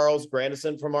 Charles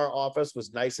Grandison from our office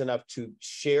was nice enough to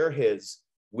share his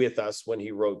with us when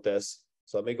he wrote this.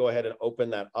 So let me go ahead and open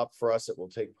that up for us. It will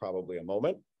take probably a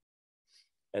moment.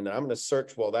 And then I'm going to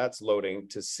search while that's loading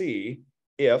to see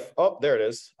if, oh, there it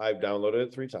is. I've downloaded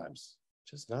it 3 times.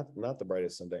 Just not the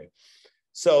brightest Sunday.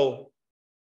 So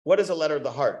what is a letter of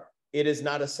the heart? It is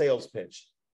not a sales pitch.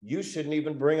 You shouldn't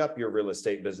even bring up your real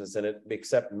estate business in it,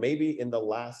 except maybe in the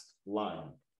last line.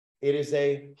 It is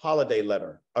a holiday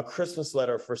letter, a Christmas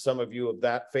letter for some of you of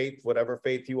that faith, whatever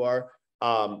faith you are.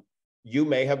 You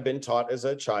may have been taught as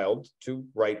a child to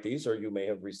write these, or you may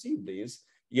have received these,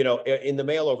 you know, in the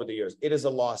mail over the years. It is a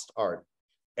lost art.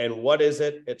 And what is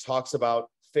it? It talks about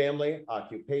family,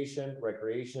 occupation,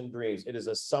 recreation, dreams. It is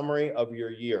a summary of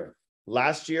your year.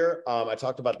 Last year, I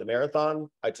talked about the marathon.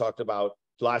 I talked about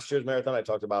last year's marathon. I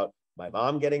talked about my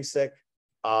mom getting sick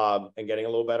and getting a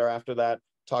little better after that.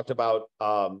 Talked about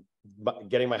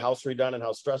getting my house redone and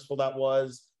how stressful that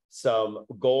was. Some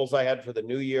goals I had for the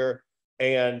new year.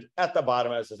 And at the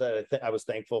bottom, as I said, I was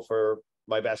thankful for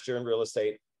my best year in real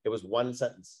estate. It was one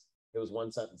sentence. It was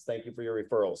one sentence. Thank you for your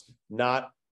referrals. Not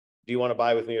do you want to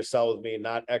buy with me or sell with me?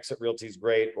 Not Exit Realty is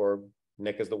great, or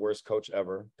Nick is the worst coach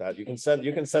ever. That you can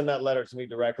send that letter to me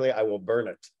directly. I will burn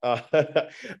it.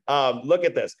 Look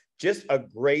at this, just a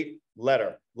great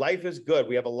letter. Life is good.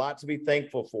 We have a lot to be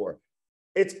thankful for.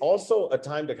 It's also a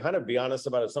time to kind of be honest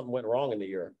about if something went wrong in the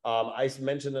year. I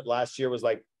mentioned that last year was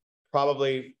like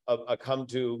probably a come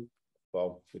to,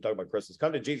 well, we talk about Christmas,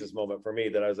 come to Jesus moment for me,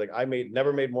 that I was like,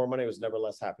 never made more money, was never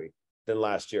less happy than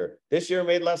last year. This year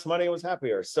made less money, was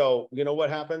happier. So you know what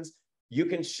happens? You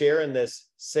can share in this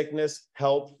sickness,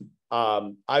 health.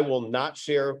 I will not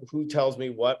share who tells me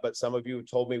what, but some of you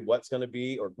told me what's going to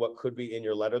be or what could be in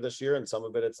your letter this year. And some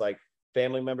of it, it's like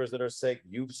family members that are sick.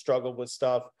 You've struggled with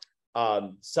stuff.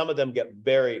 Some of them get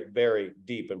very, very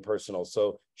deep and personal.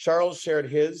 So Charles shared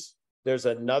his. There's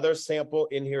another sample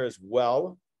in here as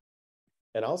well.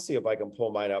 And I'll see if I can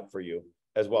pull mine up for you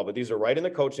as well. But these are right in the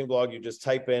coaching blog. You just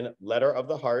type in letter of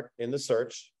the heart in the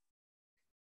search.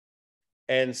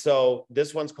 And so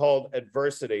this one's called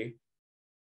Adversity.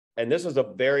 And this is a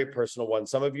very personal one.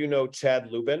 Some of you know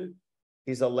Chad Lubin.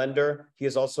 He's a lender. He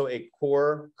is also a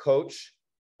core coach.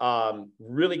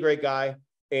 Really great guy.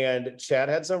 And Chad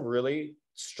had some really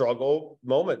struggle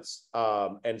moments.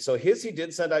 And so he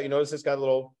did send out, you notice it's got a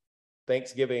little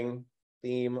Thanksgiving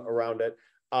theme around it.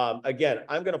 Again,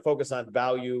 I'm going to focus on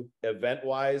value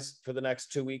event-wise for the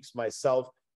next 2 weeks myself.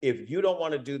 If you don't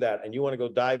want to do that and you want to go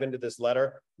dive into this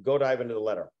letter, go dive into the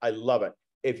letter. I love it.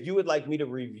 If you would like me to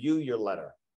review your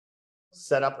letter,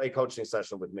 set up a coaching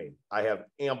session with me. I have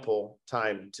ample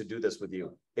time to do this with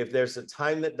you. If there's a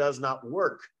time that does not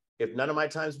work, if none of my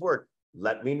times work,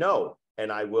 let me know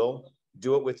and I will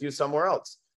do it with you somewhere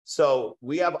else. So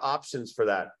we have options for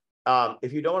that.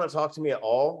 If you don't want to talk to me at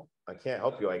all, I can't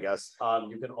help you, I guess.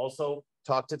 You can also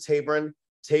talk to Tabron.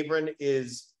 Tabron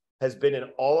has been in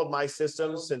all of my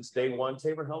systems since day one.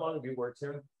 Tabron, how long have you worked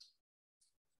here?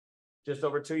 Just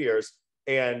over 2 years.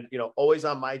 And, always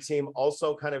on my team,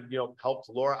 also kind of, helped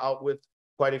Laura out with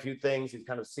quite a few things. He's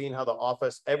kind of seen how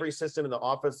every system in the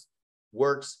office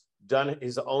works, done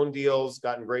his own deals,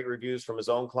 gotten great reviews from his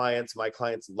own clients. My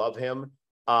clients love him.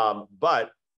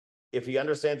 But if he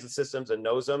understands the systems and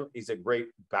knows them, he's a great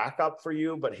backup for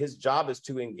you, but his job is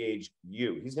to engage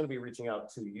you. He's going to be reaching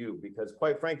out to you because,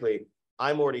 quite frankly,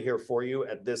 I'm already here for you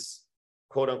at this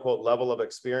quote unquote level of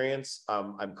experience.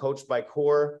 I'm coached by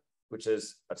Core, which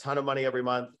is a ton of money every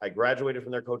month. I graduated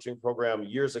from their coaching program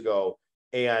years ago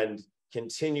and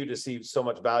continue to see so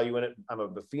much value in it. I'm a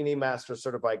Buffini Master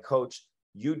Certified Coach.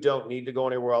 You don't need to go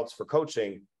anywhere else for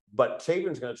coaching, but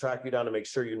Tabron's going to track you down to make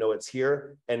sure you know it's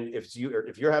here. And if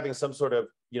you're having some sort of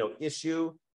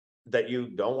issue that you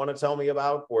don't want to tell me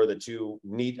about or that you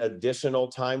need additional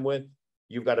time with,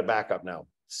 you've got a backup now.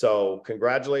 So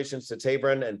congratulations to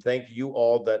Tabron, and thank you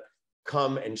all that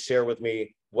come and share with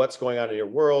me what's going on in your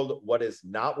world, what is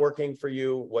not working for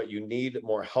you, what you need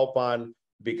more help on,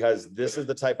 because this is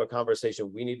the type of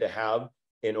conversation we need to have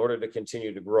in order to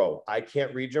continue to grow. I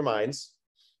can't read your minds,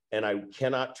 and I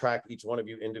cannot track each one of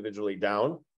you individually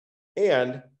down.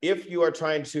 And if you are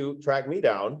trying to track me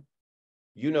down,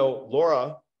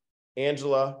 Laura,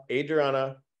 Angela,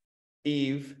 Adriana,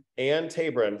 Eve, and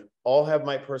Tabron all have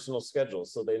my personal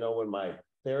schedules. So they know when my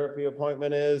therapy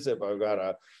appointment is, if I've got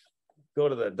to go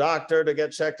to the doctor to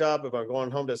get checked up, if I'm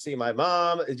going home to see my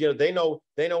mom, they know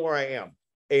where I am.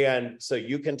 And so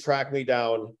you can track me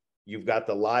down. You've got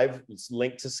the live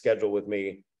link to schedule with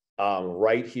me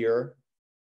right here.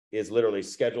 Is literally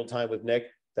schedule time with Nick.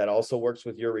 That also works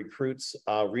with your recruits.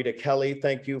 Rita Kelly,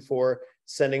 thank you for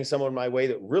sending someone my way.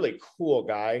 That really cool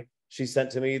guy she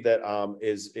sent to me that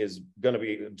is going to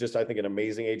be just, I think, an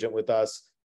amazing agent with us.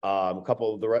 A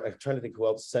couple of I'm trying to think who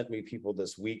else sent me people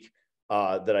this week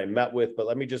that I met with. But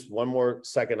let me just one more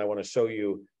second. I want to show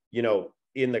you,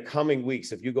 in the coming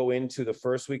weeks, if you go into the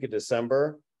first week of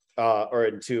December or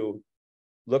into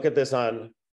look at this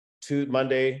on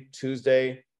Monday,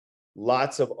 Tuesday.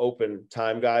 Lots of open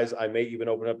time, guys. I may even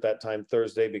open up that time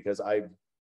Thursday because I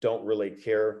don't really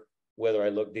care whether I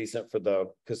look decent for the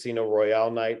Casino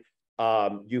Royale night.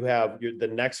 You have the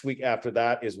next week after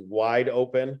that is wide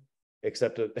open,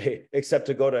 except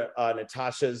to go to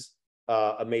Natasha's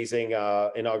amazing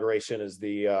inauguration as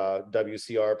the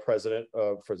WCR president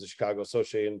for the Chicago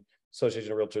Association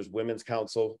of Realtors Women's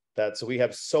Council. So we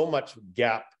have so much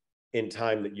gap in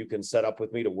time that you can set up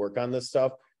with me to work on this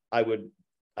stuff.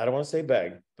 I don't want to say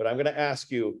beg, but I'm going to ask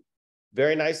you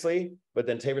very nicely, but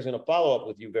then Tabor's going to follow up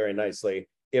with you very nicely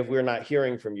if we're not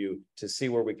hearing from you to see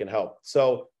where we can help.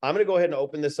 So I'm going to go ahead and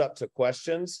open this up to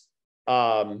questions.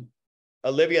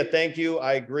 Olivia, thank you.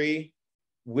 I agree.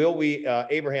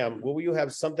 Abraham, will you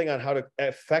have something on how to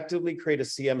effectively create a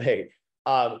CMA?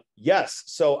 Yes.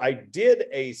 So I did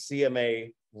a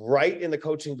CMA right in the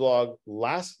coaching blog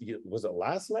was it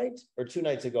last night or 2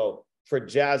 nights ago for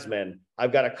Jasmine.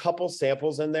 I've got a couple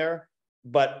samples in there,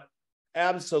 but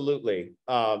absolutely.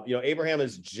 Abraham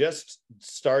is just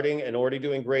starting and already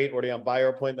doing great, already on buyer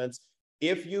appointments.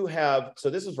 If you have, so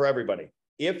this is for everybody.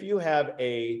 If you have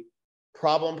a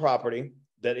problem property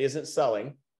that isn't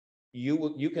selling,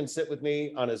 you can sit with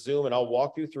me on a Zoom and I'll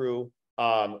walk you through.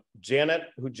 Janet,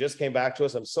 who just came back to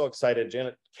us, I'm so excited.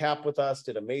 Janet capped with us,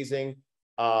 did amazing,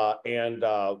 and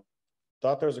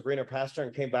thought there was a greener pasture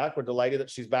and came back. We're delighted that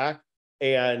she's back.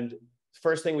 And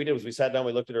first thing we did was we sat down,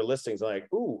 we looked at her listings, and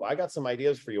like, ooh, I got some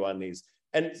ideas for you on these.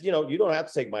 And you don't have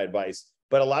to take my advice,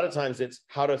 but a lot of times it's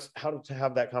how to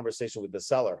have that conversation with the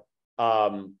seller.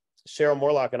 Cheryl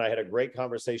Morlock and I had a great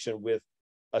conversation with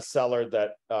a seller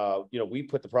that we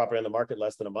put the property on the market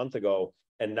less than a month ago.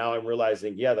 And now I'm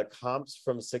realizing, yeah, the comps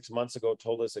from 6 months ago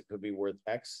told us it could be worth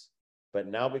X, but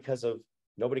now because of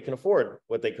nobody can afford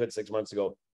what they could 6 months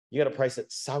ago, you got to price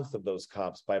it south of those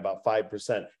comps by about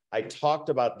 5%. I talked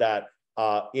about that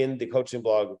in the coaching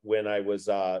blog when I was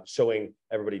showing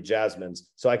everybody Jasmine's.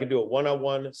 So I can do it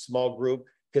one-on-one, small group.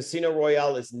 Casino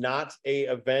Royale is not a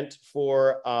event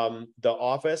for the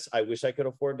office. I wish I could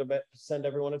afford to send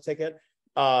everyone a ticket.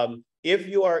 If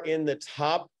you are in the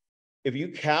top, if you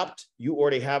capped, you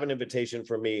already have an invitation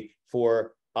from me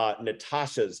for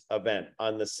Natasha's event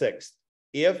on the 6th.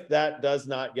 If that does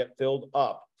not get filled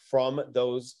up from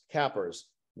those cappers,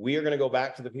 we are going to go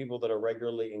back to the people that are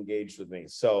regularly engaged with me.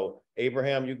 So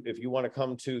Abraham, if you want to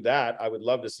come to that, I would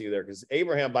love to see you there. Because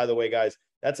Abraham, by the way, guys,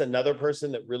 that's another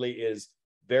person that really is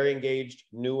very engaged,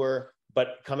 newer,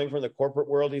 but coming from the corporate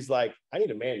world, he's like, I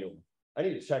need a manual. I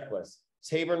need a checklist.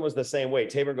 Tabern was the same way.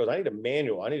 Tabern goes, I need a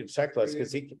manual. I need a checklist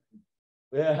because he,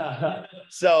 yeah.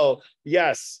 So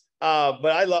yes, but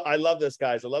I love this,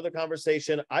 guys. I love the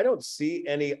conversation. I don't see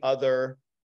any other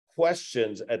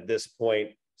questions at this point.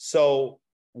 So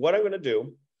what I'm going to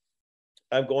do,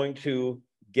 I'm going to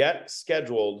get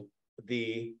scheduled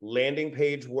the landing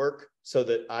page work so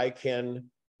that I can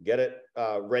get it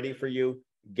ready for you.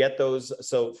 Get those.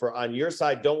 So for on your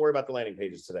side, don't worry about the landing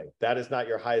pages today. That is not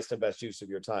your highest and best use of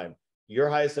your time. Your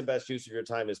highest and best use of your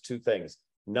time is two things.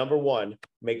 Number one,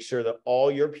 make sure that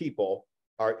all your people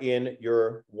are in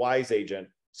your Wise agent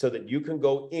so that you can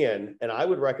go in. And I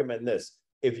would recommend this.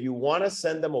 If you want to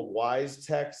send them a Wise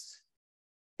text,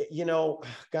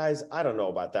 guys, I don't know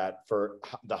about that for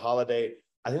the holiday.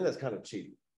 I think that's kind of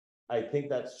cheap. I think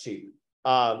that's cheap.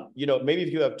 Maybe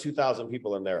if you have 2,000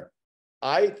 people in there,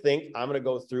 I think I'm going to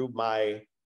go through my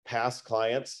past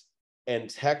clients and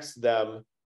text them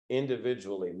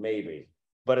individually, maybe.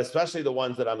 But especially the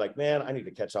ones that I'm like, man, I need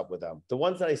to catch up with them. The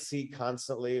ones that I see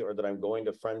constantly or that I'm going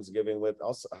to Friendsgiving with,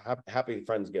 also happy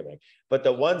Friendsgiving. But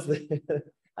the ones that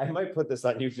I might put this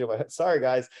on YouTube. Sorry,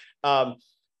 guys.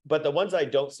 But the ones I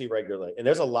don't see regularly, and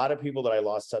there's a lot of people that I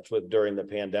lost touch with during the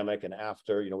pandemic and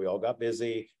after, we all got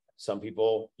busy. Some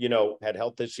people, had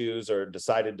health issues or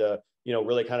decided to,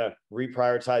 really kind of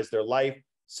reprioritize their life.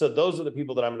 So those are the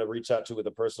people that I'm going to reach out to with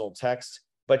a personal text.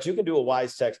 But you can do a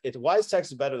Wise text. Wise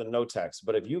text is better than no text.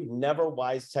 But if you've never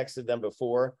Wise texted them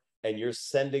before and you're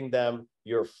sending them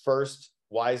your first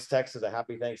Wise text as a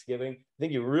happy Thanksgiving, I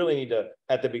think you really need to,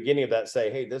 at the beginning of that,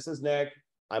 say, hey, this is Nick.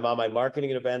 I'm on my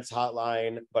marketing and events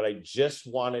hotline, but I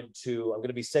just wanted to, I'm going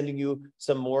to be sending you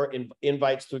some more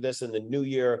invites through this in the new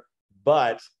year,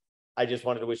 but I just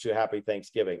wanted to wish you a happy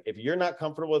Thanksgiving. If you're not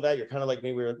comfortable with that, you're kind of like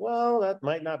me, we're like, well, that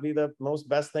might not be the most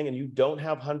best thing, and you don't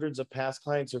have hundreds of past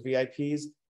clients or VIPs,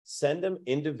 send them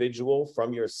individual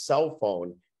from your cell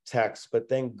phone text, but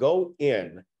then go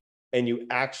in and you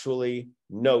actually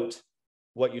note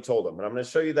what you told them. And I'm going to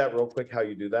show you that real quick, how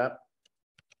you do that.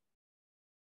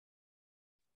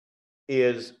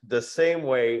 Is the same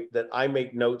way that I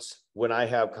make notes when I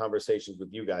have conversations with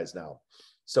you guys now.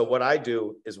 So what I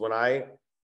do is when I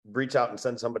reach out and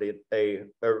send somebody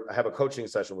or have a coaching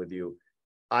session with you,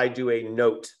 I do a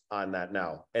note on that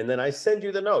now. And then I send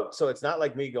you the note. So it's not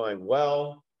like me going,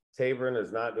 well, Tavern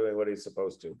is not doing what he's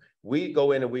supposed to. We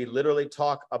go in and we literally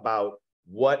talk about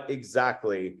what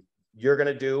exactly you're going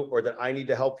to do or that I need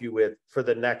to help you with for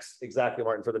the next, exactly,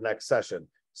 Martin, for the next session.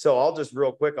 So I'll just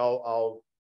real quick, I'll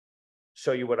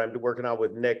show you what I'm working on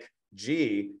with Nick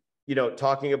G,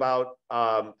 talking about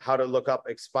how to look up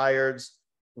expireds,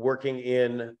 working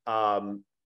in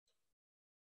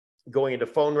going into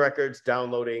phone records,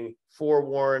 downloading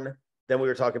Forewarn. Then we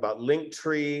were talking about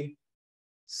Linktree,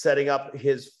 setting up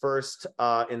his first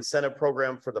incentive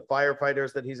program for the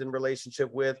firefighters that he's in relationship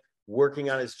with, working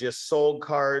on his just sold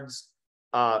cards.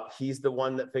 He's the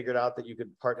one that figured out that you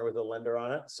could partner with a lender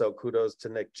on it. So kudos to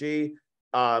Nick G.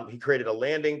 He created a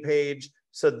landing page.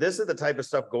 So this is the type of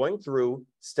stuff going through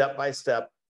step by step.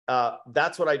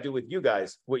 That's what I do with you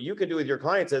guys. What you can do with your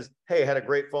clients is, hey, I had a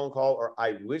great phone call, or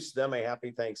I wish them a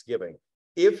happy Thanksgiving.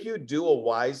 If you do a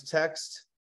wise text,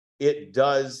 it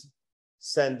does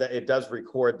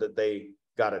record that they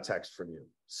got a text from you.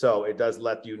 So it does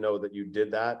let you know that you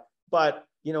did that. But,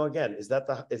 you know, again, is that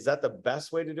the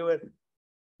best way to do it?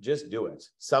 Just do it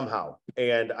somehow.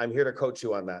 And I'm here to coach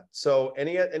you on that. So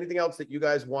anything else that you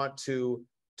guys want to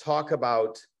talk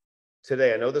about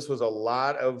today? I know this was a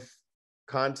lot of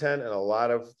content and a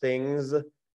lot of things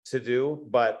to do,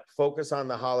 but focus on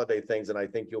the holiday things. And I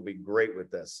think you'll be great with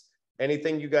this.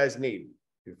 Anything you guys need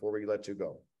before we let you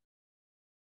go?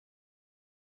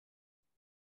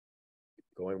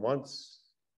 Going once,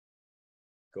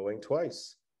 going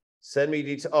twice. Send me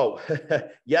details. Oh,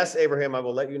 yes, Abraham, I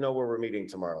will let you know where we're meeting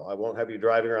tomorrow. I won't have you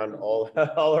driving around all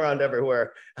around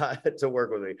everywhere to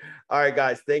work with me. All right,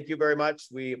 guys, thank you very much.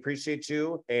 We appreciate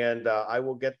you. And I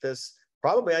will get this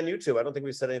probably on YouTube. I don't think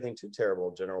we said anything too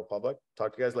terrible, general public.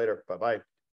 Talk to you guys later. Bye-bye.